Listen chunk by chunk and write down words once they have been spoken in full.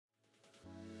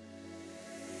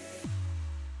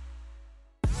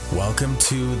Welcome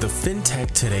to the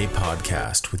FinTech Today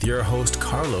podcast with your host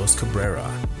Carlos Cabrera,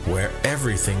 where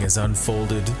everything is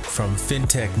unfolded from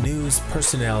FinTech news,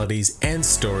 personalities, and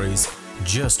stories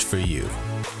just for you.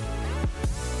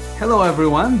 Hello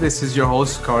everyone, this is your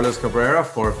host Carlos Cabrera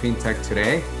for FinTech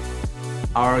Today.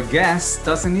 Our guest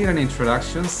doesn't need an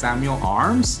introduction, Samuel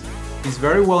Arms. He's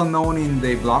very well known in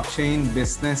the blockchain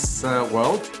business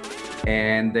world,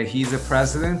 and he's the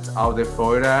president of the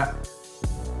Florida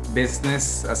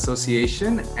Business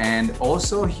Association, and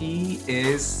also he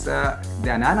is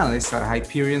an analyst at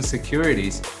Hyperion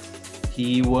Securities.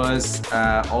 He was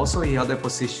he held a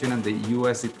position in the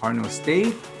U.S. Department of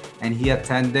State, and he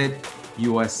attended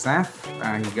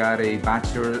USF. He got a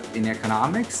Bachelor in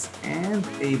Economics and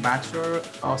a Bachelor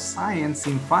of Science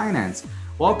in Finance.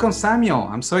 Welcome, Samuel.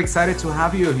 I'm so excited to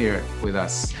have you here with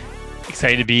us.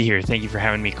 Excited to be here. Thank you for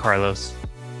having me, Carlos.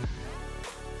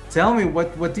 Tell me,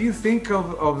 what do you think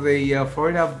of the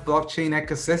Florida blockchain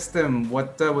ecosystem?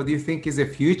 What do you think is the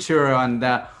future, and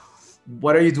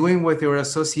what are you doing with your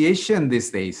association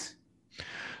these days?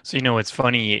 So, what's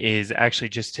funny is actually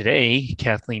just today,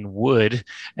 Kathleen Wood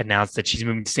announced that she's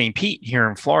moving to St. Pete here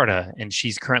in Florida, and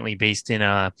she's currently based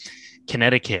in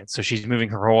Connecticut. So she's moving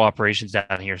her whole operations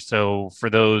down here. So for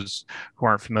those who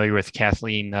aren't familiar with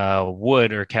Kathleen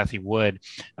Wood or Kathy Wood,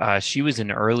 she was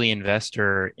an early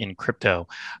investor in crypto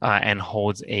and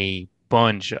holds a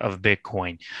bunch of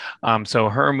Bitcoin. So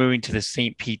her moving to the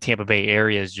St. Pete, Tampa Bay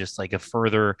area is just like a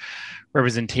further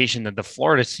representation that the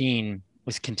Florida scene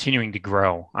was continuing to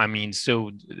grow. I mean,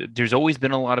 so there's always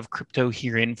been a lot of crypto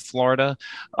here in Florida.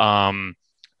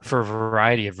 For a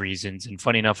variety of reasons. And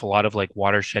funny enough, a lot of like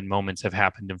watershed moments have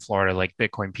happened in Florida, like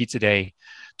Bitcoin Pizza Day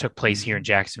took place here in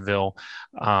Jacksonville.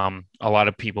 A lot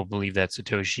of people believe that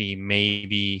Satoshi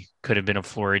maybe could have been a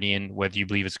Floridian, whether you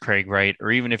believe it's Craig Wright,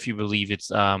 or even if you believe it's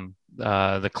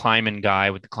the Kleiman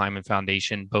guy with the Kleiman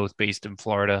Foundation, both based in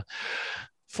Florida.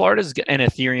 Florida's and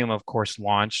Ethereum, of course,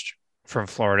 launched from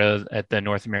Florida at the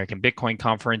North American Bitcoin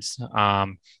Conference.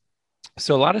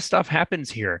 So a lot of stuff happens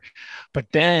here. But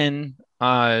then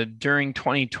during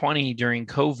 2020, during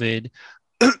COVID,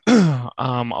 a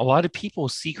lot of people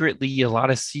secretly, a lot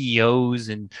of CEOs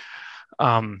and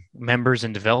members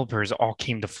and developers all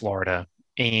came to Florida.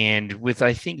 And with,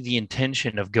 I think, the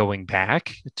intention of going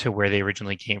back to where they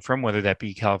originally came from, whether that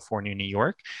be California, New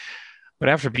York. But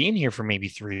after being here for maybe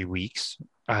 3 weeks,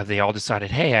 they all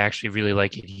decided, hey, I actually really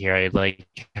like it here. I like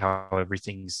how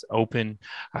everything's open.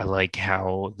 I like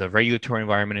how the regulatory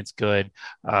environment is good.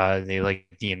 They like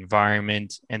the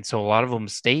environment. And so a lot of them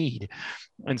stayed.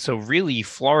 And so really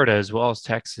Florida, as well as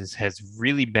Texas, has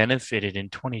really benefited in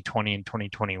 2020 and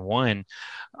 2021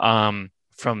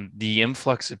 from the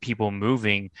influx of people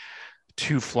moving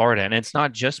to Florida. And it's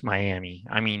not just Miami.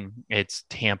 I mean, it's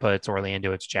Tampa, it's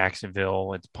Orlando, it's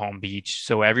Jacksonville, it's Palm Beach.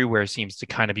 So everywhere seems to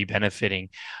kind of be benefiting.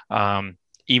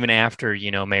 Even after,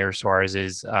 Mayor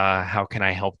Suarez's How Can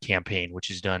I Help campaign, which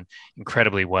has done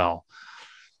incredibly well.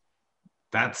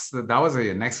 That was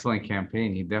an excellent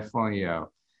campaign. He definitely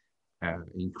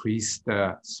increased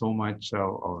so much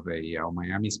of the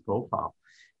Miami's profile.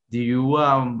 Do you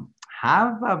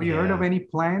have you heard of any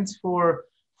plans for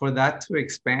that to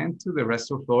expand to the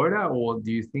rest of Florida, or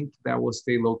do you think that will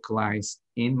stay localized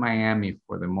in Miami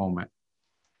for the moment?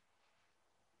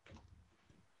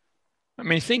 I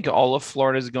mean, I think all of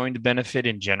Florida is going to benefit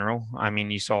in general. I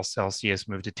mean, you saw Celsius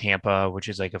move to Tampa, which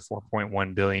is like a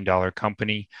 $4.1 billion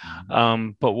company.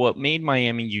 But what made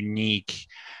Miami unique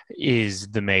is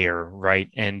the mayor, right?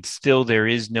 And still there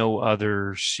is no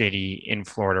other city in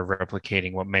Florida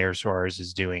replicating what Mayor Suarez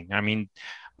is doing. I mean,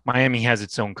 Miami has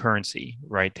its own currency,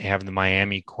 right? They have the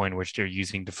Miami coin, which they're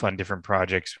using to fund different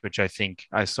projects, which I think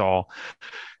I saw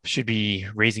should be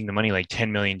raising the money like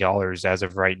 $10 million as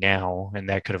of right now.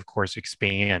 And that could, of course,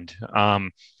 expand.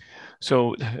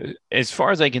 So as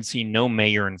far as I can see, no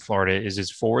mayor in Florida is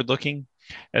as forward looking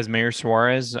as Mayor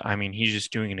Suarez. I mean, he's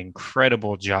just doing an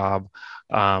incredible job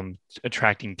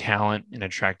attracting talent and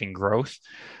attracting growth.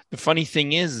 The funny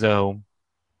thing is, though,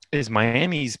 is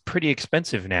Miami's pretty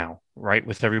expensive now, right?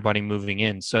 With everybody moving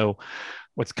in. So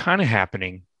what's kind of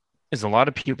happening is a lot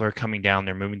of people are coming down,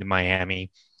 they're moving to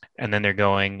Miami, and then they're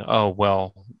going, oh,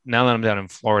 well, now that I'm down in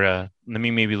Florida, let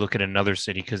me maybe look at another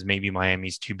city because maybe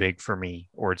Miami's too big for me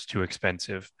or it's too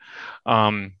expensive.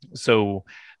 So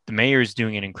the mayor is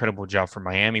doing an incredible job for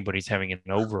Miami, but he's having an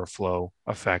overflow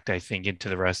effect, I think, into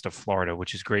the rest of Florida,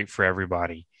 which is great for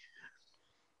everybody.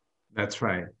 That's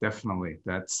right. Definitely.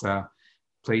 That's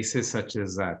places such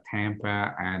as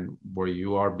Tampa and where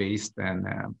you are based, and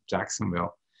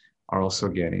Jacksonville are also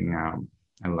getting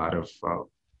a lot of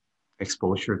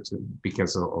exposure to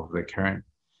because of the current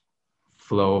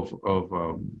flow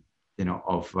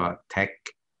of tech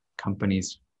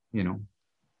companies,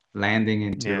 landing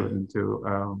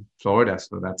into Florida.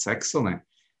 So that's excellent.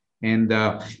 And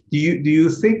do you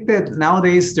think that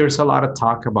nowadays there's a lot of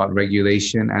talk about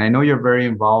regulation? And I know you're very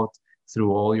involved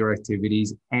through all your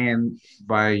activities and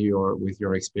with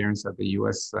your experience at the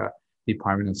U.S.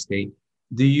 Department of State.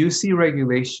 Do you see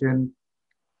regulation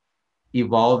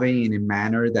evolving in a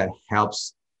manner that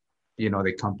helps,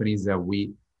 the companies that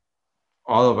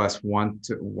all of us want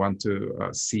to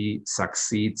see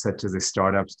succeed, such as the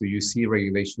startups? Do you see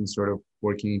regulation sort of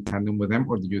working in tandem with them,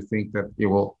 or do you think that it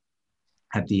will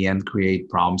at the end create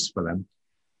problems for them?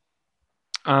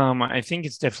 I think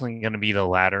it's definitely going to be the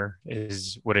latter,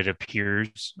 is what it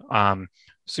appears.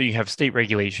 So you have state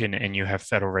regulation and you have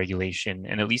federal regulation,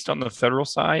 and at least on the federal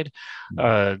side,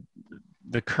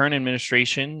 the current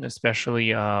administration,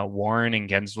 especially Warren and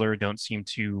Gensler, don't seem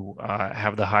to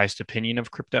have the highest opinion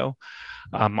of crypto.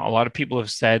 A lot of people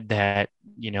have said that,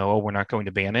 oh, we're not going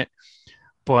to ban it.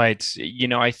 But,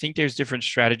 I think there's different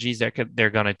strategies that they're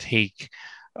going to take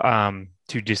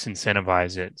to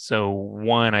disincentivize it. So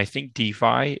one, I think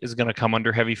DeFi is going to come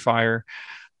under heavy fire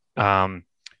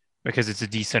because it's a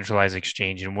decentralized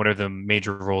exchange. And what are the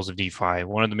major roles of DeFi?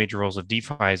 One of the major roles of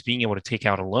DeFi is being able to take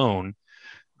out a loan,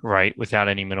 right, without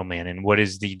any middleman. And what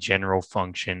is the general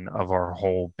function of our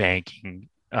whole banking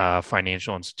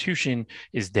financial institution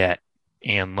is debt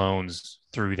and loans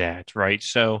through that, right?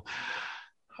 So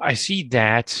I see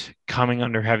that coming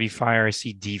under heavy fire. I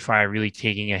see DeFi really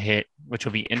taking a hit, which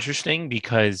will be interesting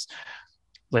because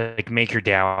like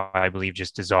MakerDAO, I believe,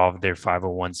 just dissolved their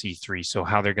 501c3. So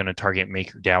how they're going to target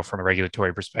MakerDAO from a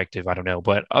regulatory perspective, I don't know.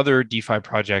 But other DeFi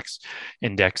projects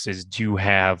indexes do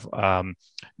have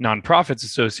nonprofits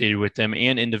associated with them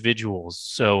and individuals.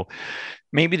 So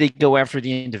maybe they go after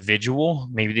the individual,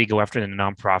 maybe they go after the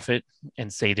nonprofit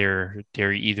and say they're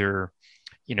either,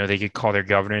 they could call their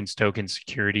governance token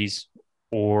securities,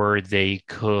 or they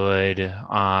could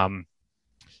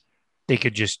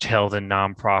just tell the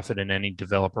nonprofit and any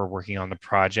developer working on the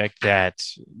project that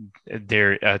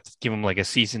they're give them like a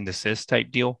cease and desist type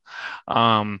deal.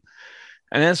 And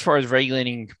as far as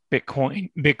regulating Bitcoin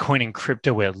and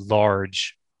crypto at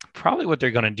large, probably what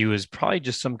they're going to do is probably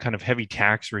just some kind of heavy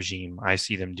tax regime. I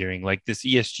see them doing like this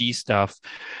ESG stuff.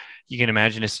 You can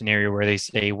imagine a scenario where they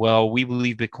say, well, we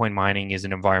believe Bitcoin mining is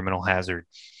an environmental hazard,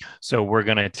 so we're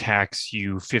going to tax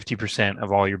you 50%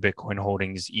 of all your Bitcoin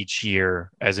holdings each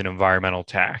year as an environmental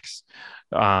tax.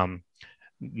 Not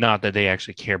that they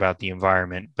actually care about the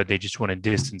environment, but they just want to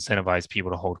disincentivize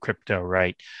people to hold crypto,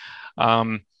 right?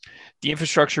 The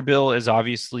infrastructure bill is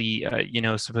obviously,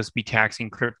 supposed to be taxing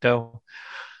crypto,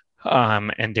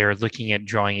 and they're looking at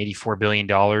drawing $84 billion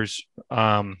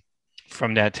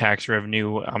from that tax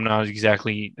revenue.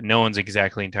 No one's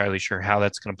exactly entirely sure how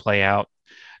that's going to play out.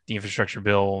 The infrastructure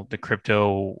bill, the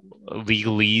crypto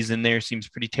legalese in there seems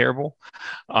pretty terrible.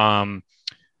 But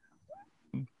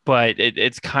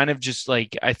it's kind of just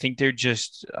like, I think they're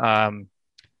just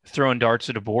throwing darts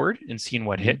at a board and seeing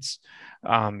what hits.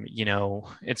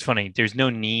 It's funny. There's no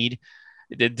need.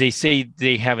 They say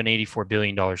they have an $84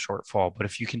 billion shortfall, but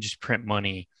if you can just print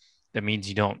money, that means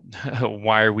you don't.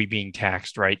 Why are we being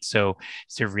taxed, right? So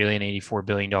is there really an $84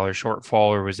 billion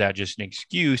shortfall, or was that just an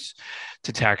excuse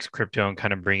to tax crypto and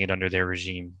kind of bring it under their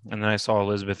regime? And then I saw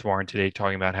Elizabeth Warren today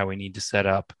talking about how we need to set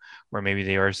up, or maybe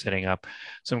they are setting up,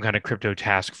 some kind of crypto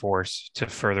task force to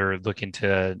further look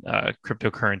into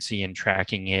cryptocurrency and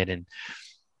tracking it, and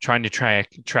trying to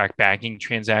track banking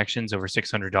transactions over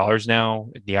 $600 now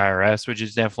at the IRS, which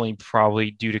is definitely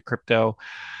probably due to crypto.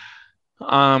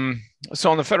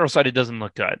 So on the federal side, it doesn't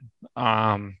look good.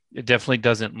 It definitely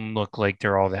doesn't look like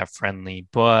they're all that friendly,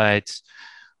 but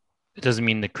it doesn't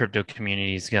mean the crypto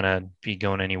community is going to be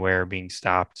going anywhere or being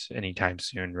stopped anytime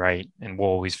soon, right? And we'll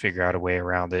always figure out a way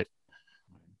around it.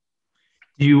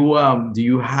 Do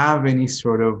you have any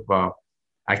sort of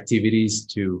activities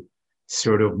to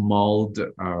sort of mold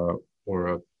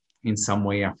or in some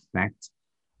way affect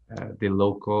the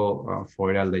local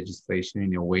Florida legislation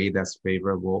in a way that's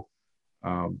favorable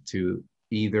to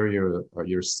either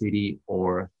your city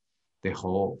or the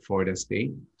whole Florida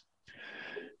state?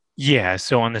 Yeah,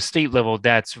 so on the state level,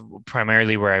 that's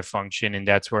primarily where I function, and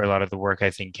that's where a lot of the work I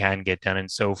think can get done.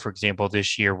 And so, for example,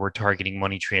 this year we're targeting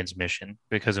money transmission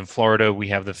because in Florida we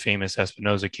have the famous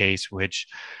Espinoza case, which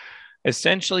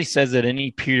essentially says that any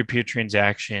peer-to-peer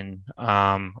transaction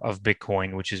of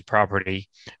Bitcoin, which is property,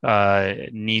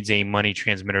 needs a money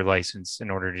transmitter license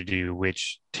in order to do,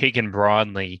 which taken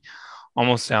broadly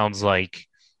almost sounds like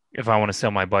if I want to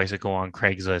sell my bicycle on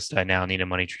Craigslist, I now need a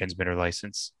money transmitter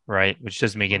license, right? Which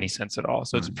doesn't make any sense at all.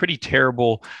 So it's a pretty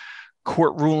terrible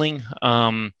court ruling.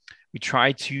 We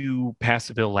tried to pass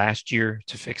a bill last year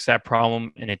to fix that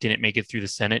problem, and it didn't make it through the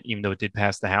Senate, even though it did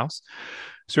pass the House.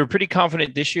 So we're pretty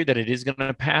confident this year that it is going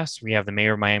to pass. We have the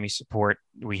mayor of Miami support.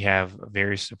 We have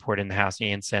various support in the House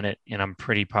and Senate, and I'm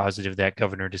pretty positive that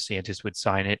Governor DeSantis would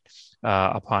sign it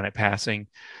upon it passing.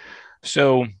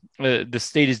 So the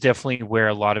state is definitely where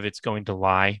a lot of it's going to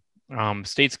lie.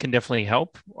 States can definitely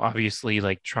help, obviously,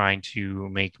 like trying to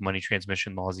make money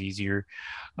transmission laws easier.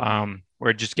 Where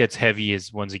it just gets heavy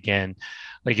is, once again,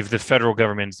 like if the federal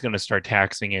government is going to start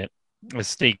taxing it, the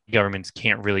state governments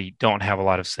don't have a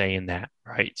lot of say in that,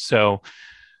 right? So,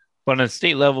 but on a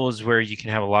state level is where you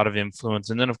can have a lot of influence.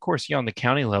 And then, of course, on the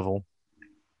county level,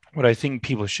 what I think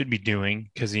people should be doing,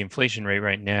 because the inflation rate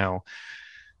right now,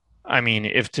 I mean,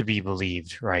 if to be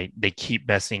believed, right, they keep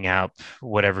messing up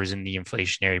whatever's in the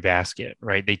inflationary basket,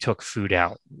 right? They took food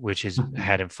out, which has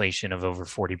had inflation of over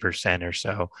 40% or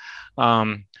so.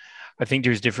 I think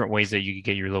there's different ways that you could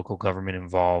get your local government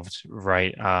involved,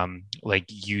 right? Like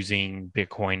using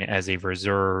Bitcoin as a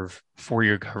reserve for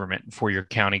your government, for your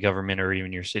county government, or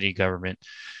even your city government,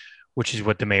 which is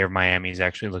what the mayor of Miami is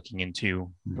actually looking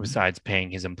into, besides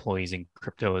paying his employees in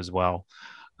crypto as well.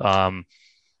 So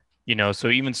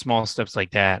even small steps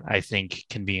like that, I think,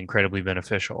 can be incredibly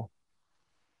beneficial.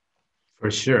 For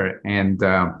sure. And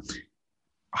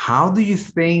how do you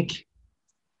think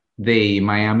the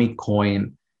Miami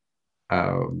coin,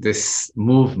 this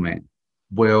movement,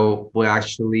 will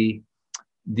actually?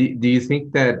 Do you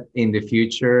think that in the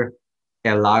future,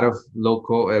 a lot of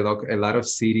a lot of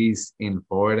cities in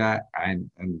Florida and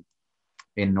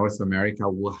in North America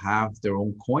will have their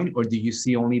own coin, or do you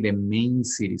see only the main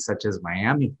cities, such as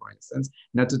Miami, for instance?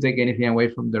 Not to take anything away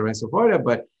from the rest of Florida,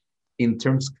 but in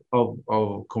terms of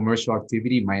commercial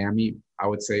activity, Miami, I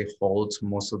would say, holds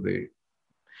most of the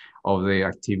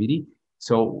activity.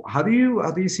 So how do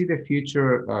you see the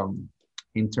future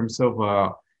in terms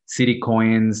of city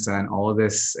coins and all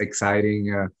this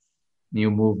exciting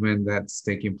new movement that's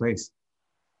taking place?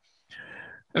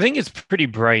 I think it's pretty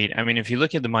bright. I mean, if you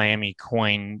look at the Miami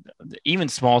coin, even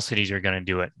small cities are going to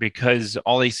do it because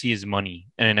all they see is money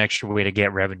and an extra way to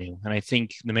get revenue. And I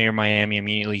think the mayor of Miami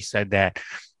immediately said that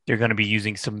they're going to be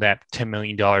using some of that $10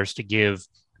 million to give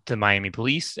to Miami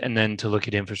police and then to look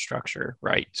at infrastructure,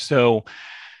 right? So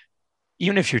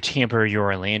even if you're Tampa or you're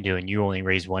Orlando and you only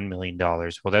raise $1 million,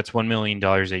 well, that's $1 million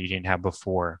that you didn't have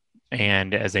before.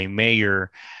 And as a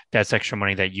mayor, that's extra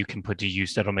money that you can put to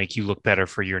use that'll make you look better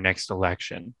for your next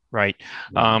election, right?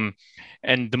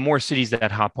 And the more cities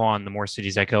that hop on, the more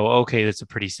cities that go, okay, that's a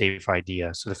pretty safe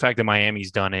idea. So the fact that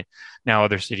Miami's done it, now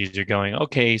other cities are going,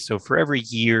 okay, so for every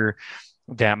year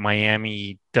that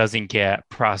Miami doesn't get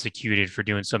prosecuted for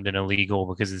doing something illegal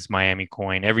because it's Miami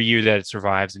coin, every year that it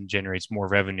survives and generates more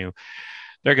revenue,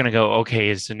 they're going to go, okay,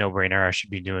 it's a no-brainer. I should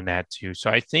be doing that too. So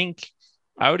I think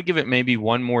I would give it maybe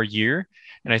one more year.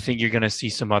 And I think you're going to see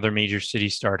some other major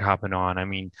cities start hopping on. I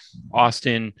mean,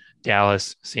 Austin,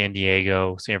 Dallas, San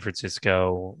Diego, San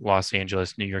Francisco, Los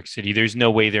Angeles, New York City. There's no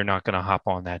way they're not going to hop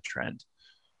on that trend.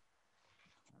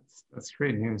 That's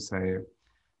great news.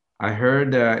 I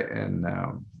heard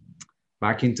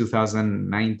back in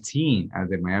 2019 at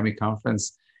the Miami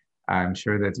conference, I'm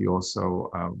sure that you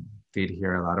also did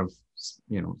hear a lot of,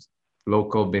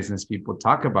 local business people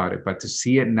talk about it, but to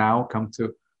see it now come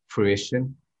to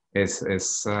fruition is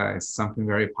something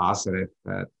very positive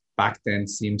that back then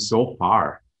seemed so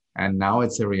far, and now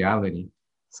it's a reality.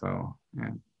 So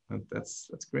yeah, that's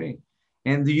great.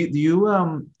 And do you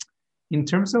in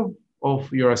terms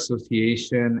of your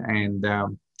association and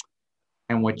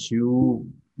what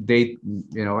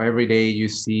every day you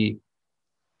see,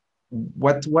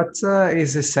 what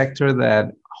is a sector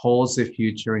that holds the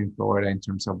future in Florida in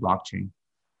terms of blockchain?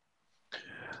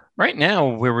 Right now,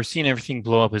 where we're seeing everything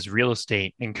blow up is real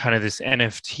estate and kind of this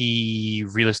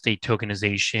NFT real estate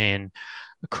tokenization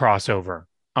crossover.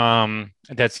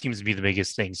 That seems to be the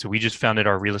biggest thing. So we just founded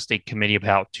our real estate committee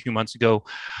about 2 months ago,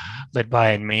 led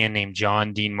by a man named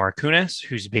John Dean Marcunas,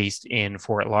 who's based in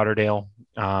Fort Lauderdale,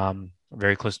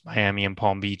 very close to Miami and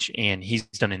Palm Beach. And he's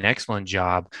done an excellent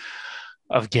job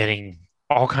of getting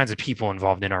all kinds of people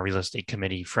involved in our real estate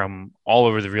committee from all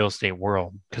over the real estate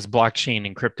world, because blockchain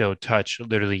and crypto touch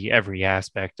literally every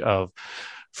aspect of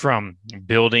from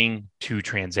building to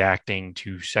transacting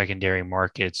to secondary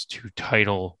markets to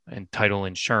title and title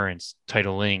insurance,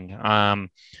 titling.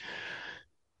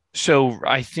 So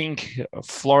I think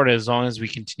Florida, as long as we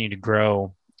continue to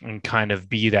grow and kind of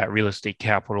be that real estate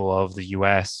capital of the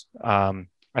US,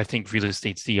 I think real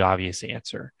estate's the obvious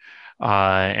answer.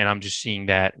 And I'm just seeing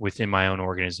that within my own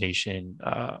organization,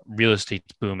 real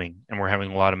estate's booming, and we're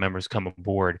having a lot of members come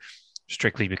aboard.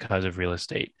 strictly because of real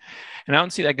estate. And I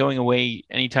don't see that going away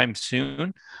anytime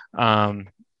soon. Um,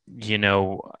 you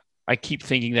know, I keep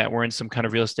thinking that we're in some kind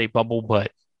of real estate bubble,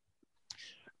 but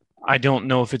I don't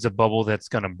know if it's a bubble that's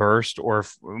going to burst or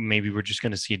if maybe we're just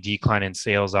going to see a decline in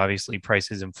sales. Obviously,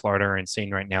 prices in Florida are insane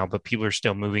right now, but people are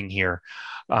still moving here,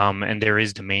 and there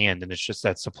is demand, and it's just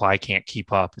that supply can't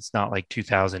keep up. It's not like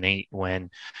 2008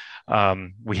 when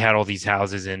we had all these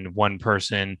houses and one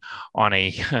person on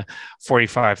a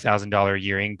 $45,000 a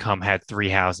year income had three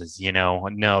houses.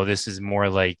 No, this is more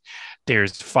like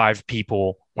there's five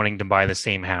people wanting to buy the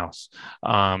same house.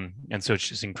 And so it's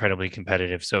just incredibly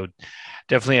competitive. So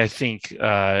definitely, I think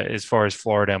as far as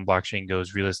Florida and blockchain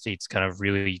goes, real estate's kind of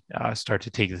really start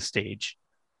to take the stage.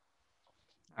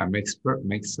 Makes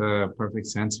perfect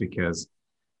sense because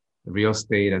real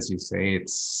estate, as you say,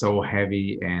 it's so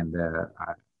heavy and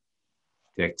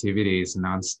the activity is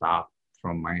nonstop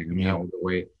from Miami all the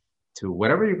way to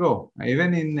wherever you go.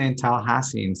 Even in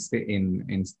Tallahassee,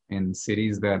 in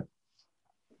cities that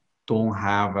don't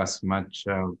have as much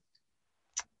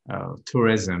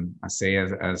tourism, I say,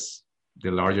 as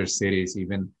the larger cities,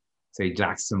 even say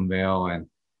Jacksonville, and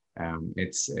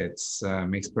it's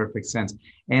makes perfect sense.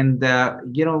 And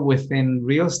within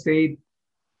real estate,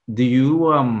 do you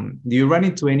run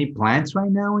into any plans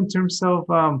right now in terms of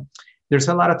there's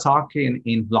a lot of talk in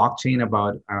blockchain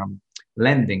about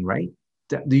lending, right?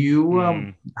 Do you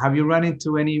have you run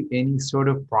into any sort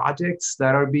of projects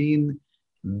that are being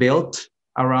built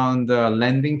around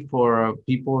lending for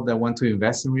people that want to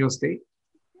invest in real estate?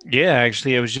 Yeah,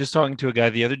 actually, I was just talking to a guy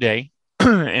the other day,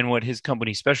 and what his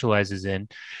company specializes in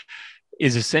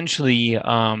is essentially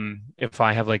if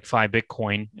I have like 5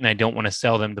 Bitcoin and I don't want to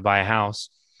sell them to buy a house,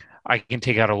 I can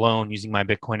take out a loan using my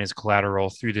Bitcoin as collateral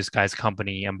through this guy's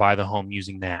company and buy the home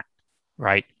using that,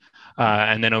 right?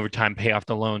 And then over time pay off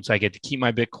the loan, so I get to keep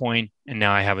my Bitcoin, and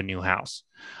now I have a new house.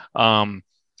 And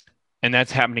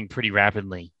that's happening pretty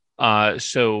rapidly.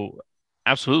 So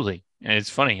absolutely. And it's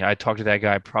funny, I talked to that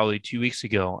guy probably 2 weeks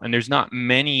ago, and there's not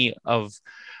many of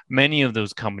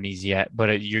those companies yet,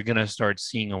 but you're going to start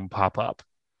seeing them pop up.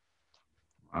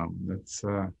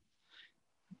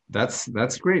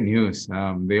 That's great news.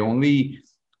 The only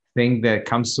thing that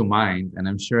comes to mind, and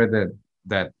I'm sure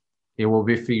that it will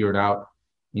be figured out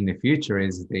in the future,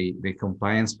 is the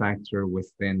compliance factor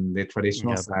within the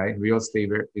traditional side. Real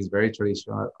estate is very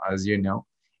traditional, as you know,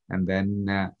 and then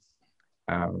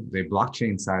the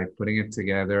blockchain side, putting it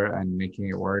together and making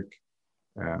it work.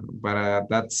 But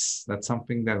that's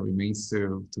something that remains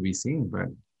to be seen. But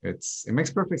it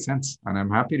makes perfect sense, and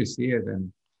I'm happy to see it.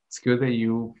 And it's good that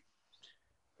you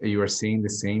are seeing the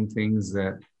same things.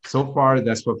 That so far,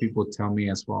 that's what people tell me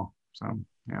as well. So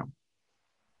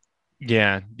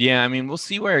yeah. I mean, we'll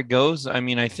see where it goes. I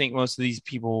mean, I think most of these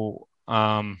people,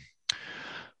 I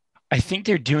think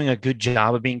they're doing a good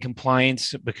job of being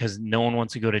compliant because no one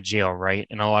wants to go to jail, right?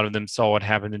 And a lot of them saw what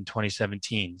happened in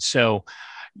 2017. So,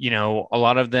 a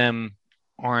lot of them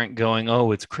aren't going,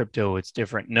 oh, it's crypto, it's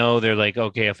different. No, they're like,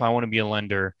 okay, if I want to be a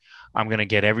lender, I'm going to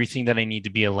get everything that I need to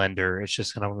be a lender. It's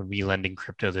just going to be lending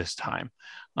crypto this time.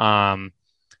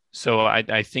 So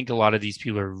I think a lot of these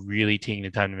people are really taking the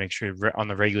time to make sure on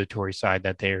the regulatory side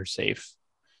that they are safe.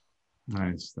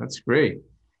 Nice. That's great.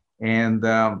 And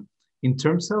in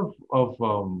terms of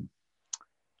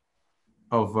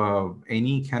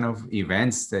any kind of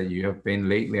events that you have been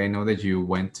lately, I know that you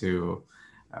went to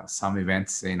some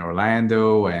events in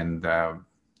Orlando, and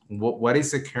what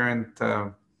is the current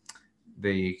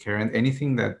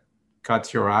anything that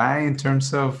caught your eye in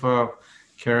terms of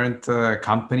current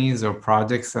companies or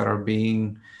projects that are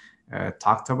being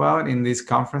talked about in these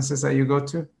conferences that you go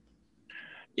to?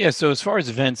 Yeah, so as far as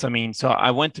events, I mean, so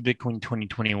I went to Bitcoin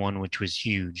 2021, which was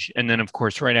huge. And then, of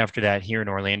course, right after that, here in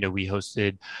Orlando, we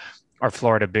hosted our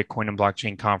Florida Bitcoin and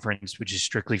Blockchain Conference, which is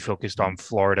strictly focused on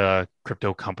Florida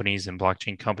crypto companies and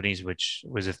blockchain companies, which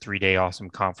was a 3-day awesome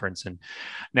conference. And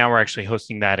now we're actually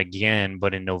hosting that again,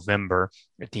 but in November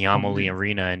at the Amalie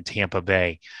Arena in Tampa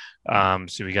Bay.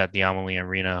 So we got the Amalie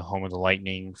Arena, home of the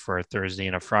Lightning, for a Thursday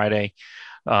and a Friday.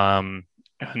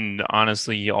 And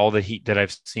honestly, all the heat that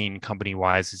I've seen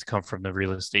company-wise has come from the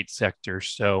real estate sector.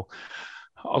 So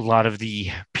a lot of the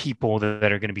people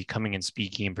that are going to be coming and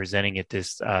speaking and presenting at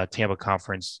this Tampa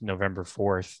conference, November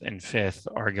 4th and 5th,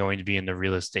 are going to be in the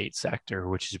real estate sector,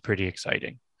 which is pretty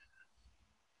exciting.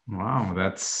 Wow,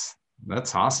 that's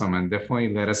awesome. And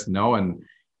definitely let us know, and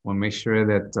we'll make sure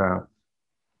that,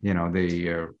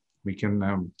 we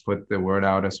can put the word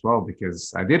out as well,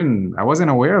 because I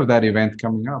wasn't aware of that event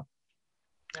coming up.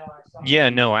 Yeah,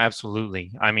 no,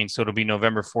 absolutely. I mean, so it'll be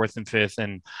November 4th and 5th,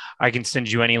 and I can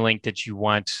send you any link that you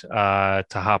want to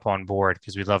hop on board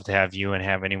because we'd love to have you and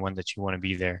have anyone that you want to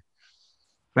be there.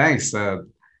 Thanks. I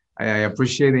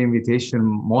appreciate the invitation.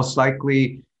 Most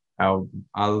likely, I'll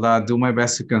do my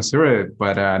best to consider it.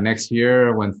 But next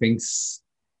year, when things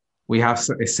we have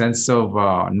a sense of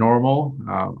normal,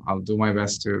 I'll do my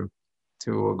best to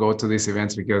go to these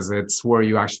events because it's where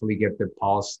you actually get the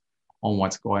pulse on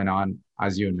what's going on,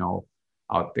 as you know,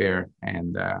 out there,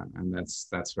 and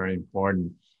that's very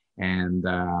important. And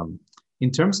in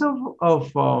terms of all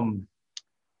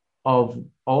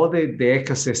the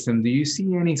ecosystem, do you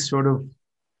see any sort of,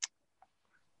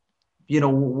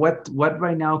 what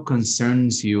right now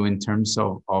concerns you in terms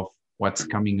of what's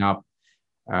coming up?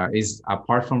 Is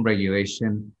apart from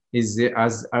regulation,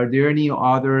 are there any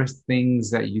other things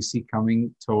that you see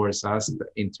coming towards us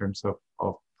in terms of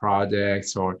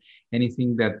projects or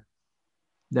anything that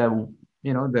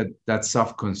that's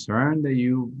of concern that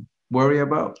you worry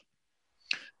about?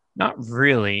 Not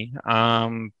really.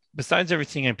 Besides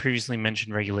everything I previously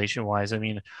mentioned regulation wise, I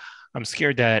mean, I'm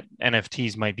scared that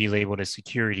NFTs might be labeled as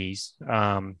securities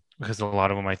because a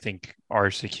lot of them I think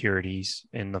are securities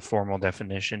in the formal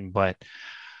definition. But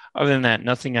other than that,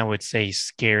 nothing I would say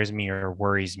scares me or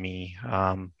worries me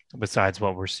besides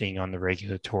what we're seeing on the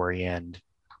regulatory end.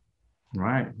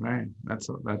 Right. That's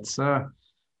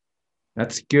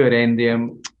good.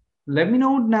 And let me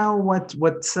know now what's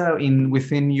in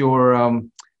within your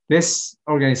this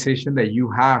organization that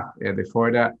you have, the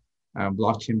Florida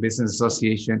Blockchain Business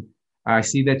Association. I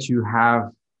see that you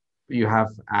have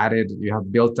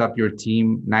built up your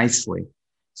team nicely.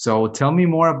 So tell me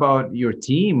more about your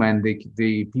team and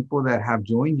the people that have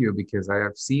joined you, because I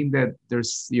have seen that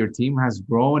your team has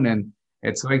grown and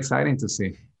it's so exciting to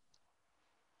see.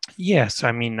 Yes,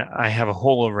 I mean, I have a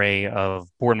whole array of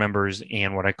board members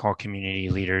and what I call community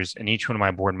leaders, and each one of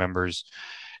my board members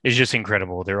is just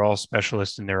incredible. They're all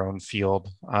specialists in their own field.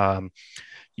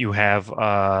 You have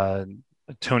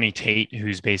Tony Tate,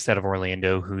 who's based out of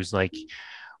Orlando, who's like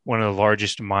one of the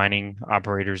largest mining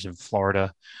operators in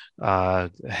Florida,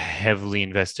 heavily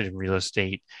invested in real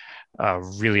estate,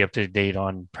 really up to date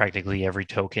on practically every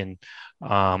token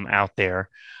out there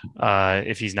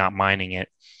if he's not mining it.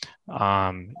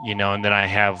 And then I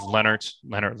have Leonard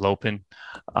Lopin,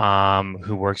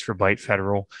 who works for Byte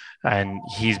Federal, and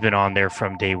he's been on there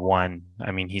from day one.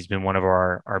 I mean, he's been one of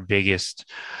our biggest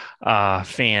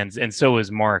fans, and so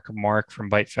is Mark from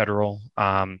Byte Federal,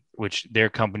 which their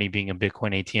company being a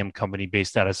Bitcoin ATM company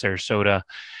based out of Sarasota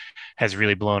has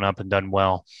really blown up and done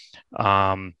well.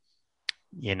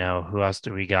 Who else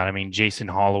do we got? I mean, Jason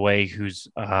Holloway, who's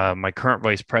my current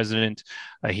vice president.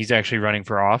 He's actually running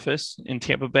for office in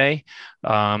Tampa Bay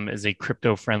as a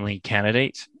crypto-friendly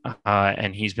candidate.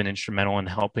 And he's been instrumental in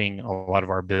helping a lot of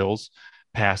our bills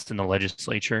passed in the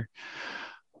legislature.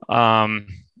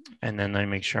 And then let me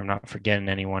make sure I'm not forgetting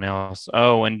anyone else.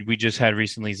 Oh, and we just had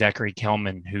recently Zachary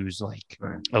Kelman, who's like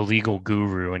a legal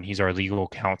guru, and he's our legal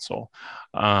counsel.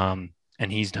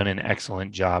 And he's done an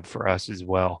excellent job for us as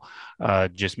well,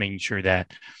 just making sure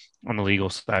that on the legal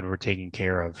side we're taken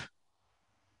care of.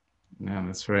 Yeah,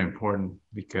 that's very important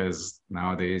because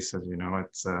nowadays, as you know,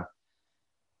 it's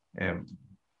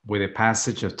with the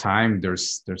passage of time,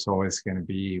 there's always going to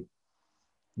be,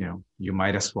 you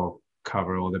might as well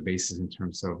cover all the bases in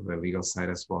terms of the legal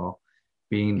side as well,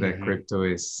 being that crypto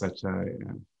is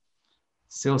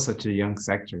still such a young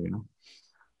sector,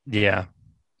 Yeah,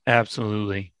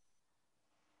 absolutely.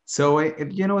 So,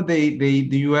 they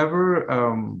do you ever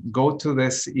go to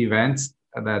this events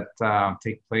that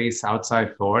take place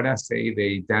outside Florida, say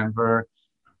the Denver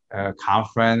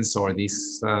conference or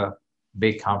these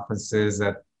big conferences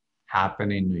that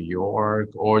happen in New York,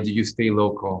 or do you stay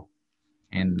local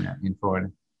in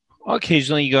Florida?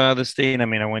 Occasionally you go out of the state. I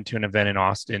mean, I went to an event in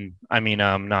Austin. I mean,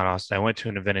 not Austin. I went to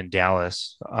an event in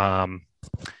Dallas. That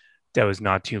was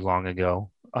not too long ago.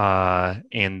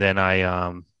 And then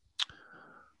I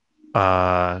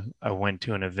went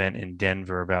to an event in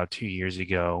Denver about 2 years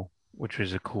ago, which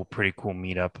was a pretty cool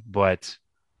meetup. But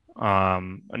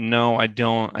no, I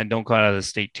don't go out of the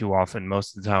state too often.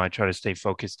 Most of the time, I try to stay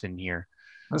focused in here.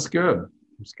 That's good.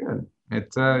 It's good.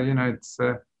 It it's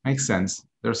makes sense.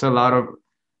 There's a lot of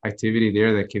activity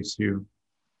there that keeps you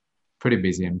pretty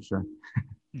busy, I'm sure.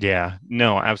 Yeah,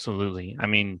 no, absolutely. I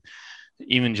mean,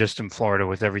 even just in Florida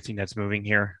with everything that's moving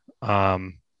here,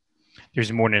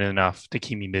 there's more than enough to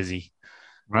keep me busy.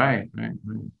 Right.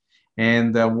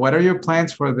 And what are your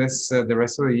plans for this, the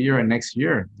rest of the year and next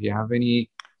year? Do you have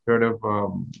any sort of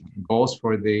goals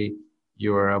for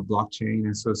your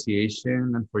blockchain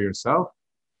association and for yourself?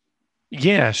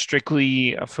 Yeah,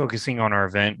 strictly focusing on our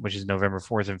event, which is November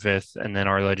 4th and 5th, and then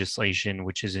our legislation,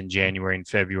 which is in January and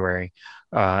February,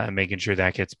 and making sure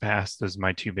that gets passed. Those are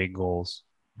my two big goals.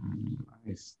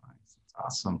 Nice, nice. That's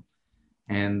awesome.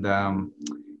 And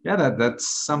yeah,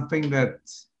 that's something that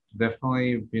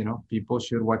definitely, people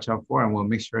should watch out for, and we'll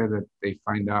make sure that they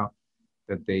find out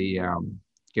that they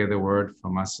get the word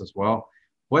from us as well.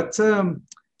 What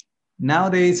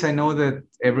nowadays, I know that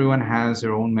everyone has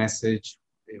their own message.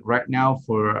 Right now,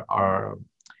 for our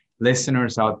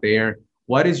listeners out there,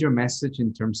 what is your message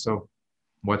in terms of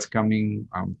what's coming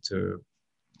to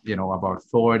about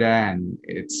Florida and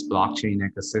its blockchain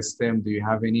ecosystem? Do you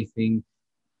have anything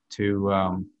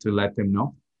to let them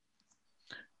know?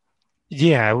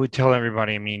 Yeah, I would tell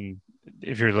everybody. I mean,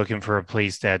 if you're looking for a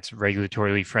place that's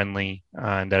regulatorily friendly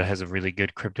and that has a really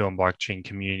good crypto and blockchain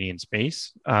community and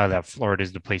space, that Florida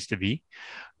is the place to be.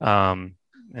 Um,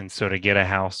 and so to get a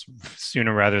house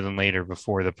sooner rather than later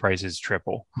before the prices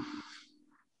triple.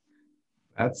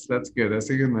 That's good. That's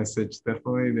a good message.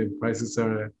 Definitely, the prices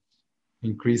are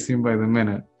increasing by the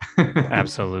minute.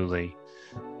 Absolutely.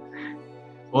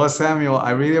 Well, Samuel,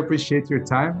 I really appreciate your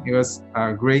time. It was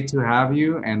great to have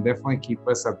you, and definitely keep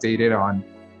us updated on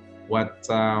what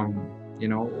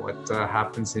what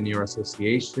happens in your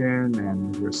association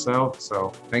and yourself.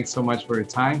 So thanks so much for your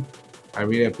time. I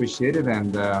really appreciate it,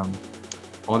 and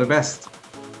all the best.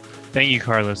 Thank you,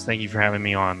 Carlos. Thank you for having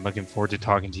me on. Looking forward to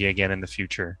talking to you again in the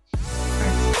future.